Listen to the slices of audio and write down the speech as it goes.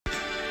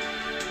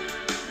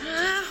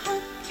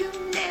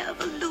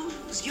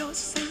lose your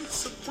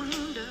sense of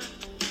wonder.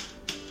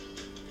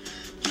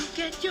 You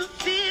get your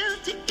fill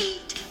to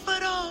eat,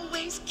 but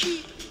always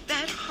keep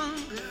that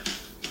hunger.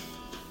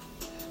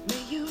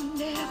 May you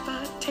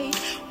never take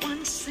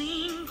one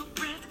single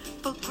breath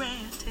for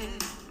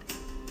granted.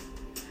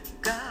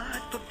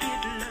 God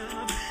forbid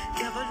love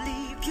ever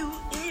leave you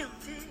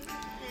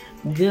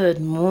empty. Good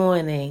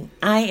morning.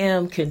 I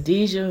am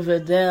Khadijah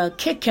Vidal.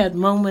 Kit Kat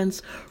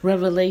Moments,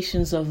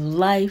 Revelations of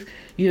Life.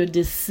 Your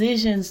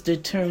decisions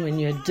determine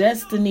your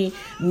destiny,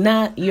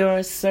 not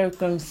your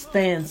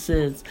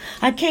circumstances.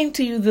 I came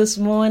to you this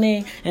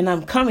morning, and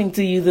I'm coming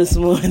to you this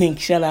morning,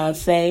 shall I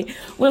say,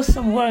 with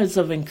some words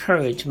of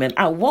encouragement.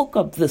 I woke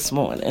up this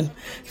morning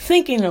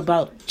thinking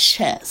about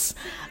chess.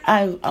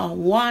 I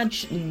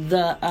watched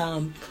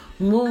the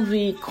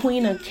movie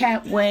Queen of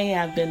Catway.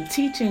 I've been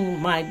teaching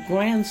my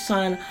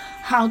grandson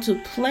how to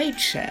play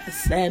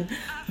chess, and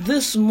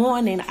this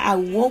morning I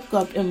woke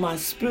up in my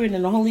spirit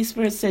and the Holy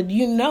Spirit said,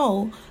 you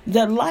know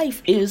that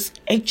life is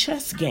a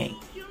chess game.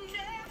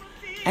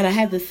 And I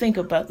had to think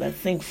about that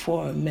thing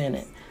for a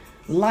minute.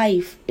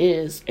 Life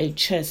is a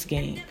chess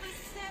game.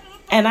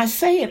 And I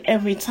say it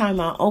every time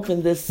I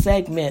open this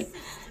segment.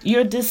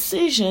 Your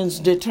decisions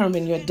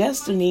determine your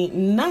destiny,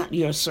 not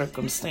your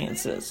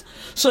circumstances.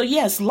 So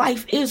yes,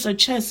 life is a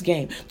chess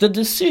game. The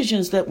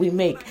decisions that we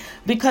make.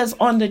 Because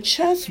on the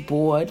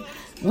chessboard,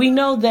 we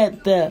know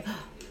that the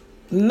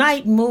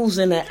knight moves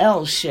in an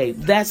L shape.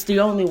 That's the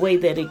only way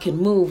that it can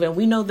move. And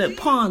we know that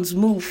pawns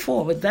move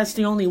forward. That's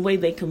the only way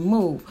they can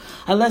move.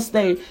 Unless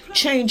they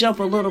change up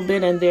a little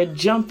bit and they're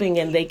jumping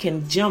and they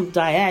can jump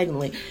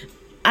diagonally.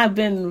 I've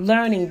been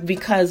learning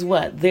because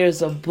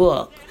there's a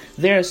book.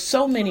 There are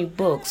so many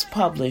books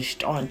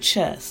published on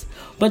chess.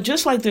 But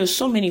just like there's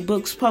so many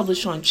books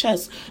published on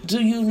chess,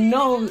 do you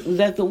know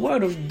that the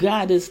Word of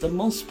God is the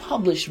most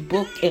published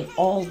book in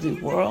all the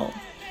world?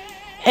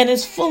 And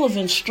it's full of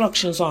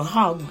instructions on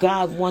how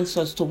God wants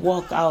us to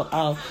walk out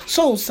our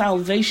soul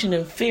salvation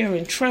in fear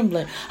and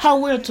trembling, how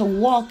we're to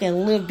walk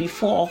and live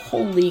before a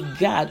holy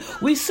God.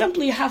 We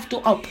simply have to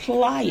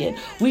apply it.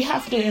 We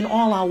have to, in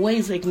all our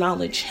ways,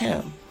 acknowledge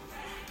Him.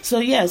 So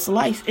yes,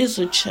 life is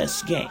a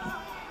chess game.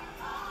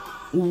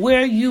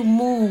 Where you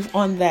move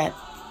on that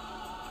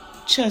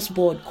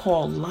chessboard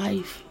called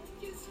life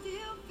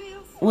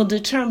will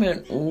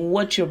determine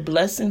what your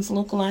blessings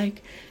look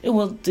like. It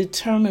will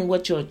determine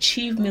what your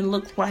achievement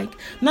looks like.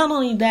 Not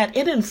only that,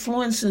 it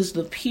influences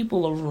the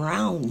people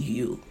around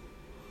you.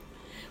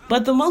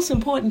 But the most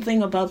important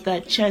thing about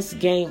that chess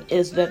game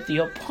is that the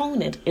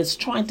opponent is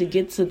trying to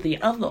get to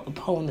the other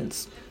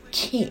opponent's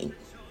king.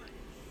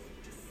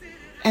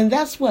 And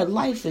that's what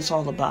life is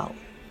all about.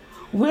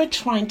 We're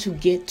trying to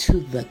get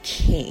to the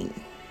king.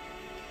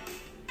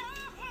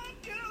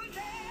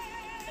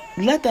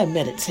 Let that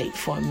meditate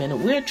for a minute.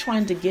 We're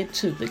trying to get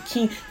to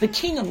the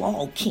king of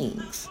all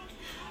kings,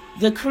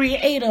 the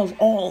creator of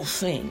all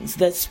things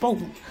that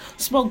spoke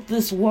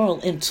this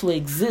world into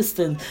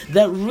existence,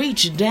 that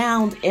reached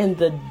down in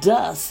the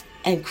dust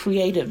and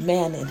created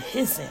man in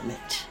his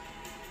image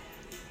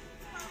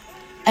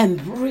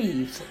and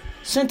breathed,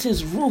 sent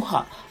his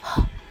ruach,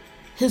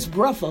 his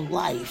breath of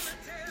life,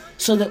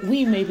 so that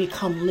we may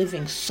become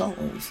living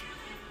souls.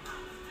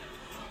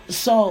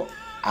 So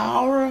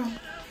our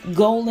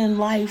goal in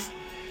life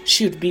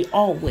should be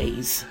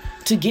always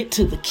to get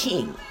to the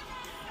king,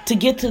 to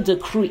get to the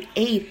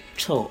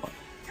creator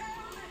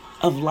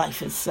of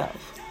life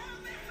itself.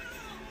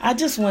 I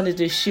just wanted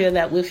to share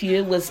that with you.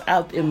 It was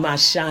up in my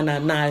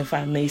Shana now, if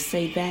I may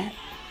say that.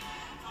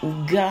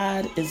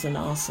 God is an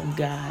awesome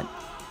God.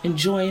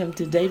 Enjoy Him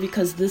today,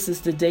 because this is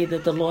the day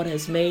that the Lord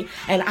has made,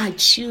 and I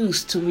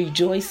choose to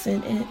rejoice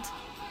in it.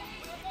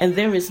 And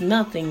there is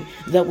nothing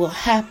that will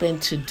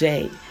happen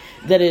today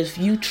that if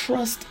you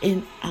trust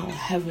in our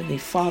Heavenly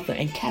Father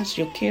and cast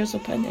your cares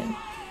upon Him,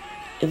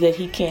 that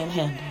He can't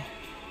handle.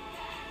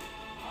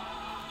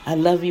 I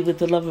love you with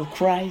the love of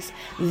Christ.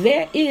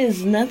 There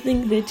is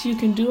nothing that you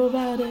can do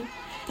about it.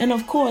 And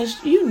of course,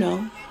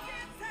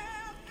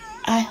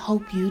 I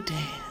hope you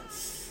dance.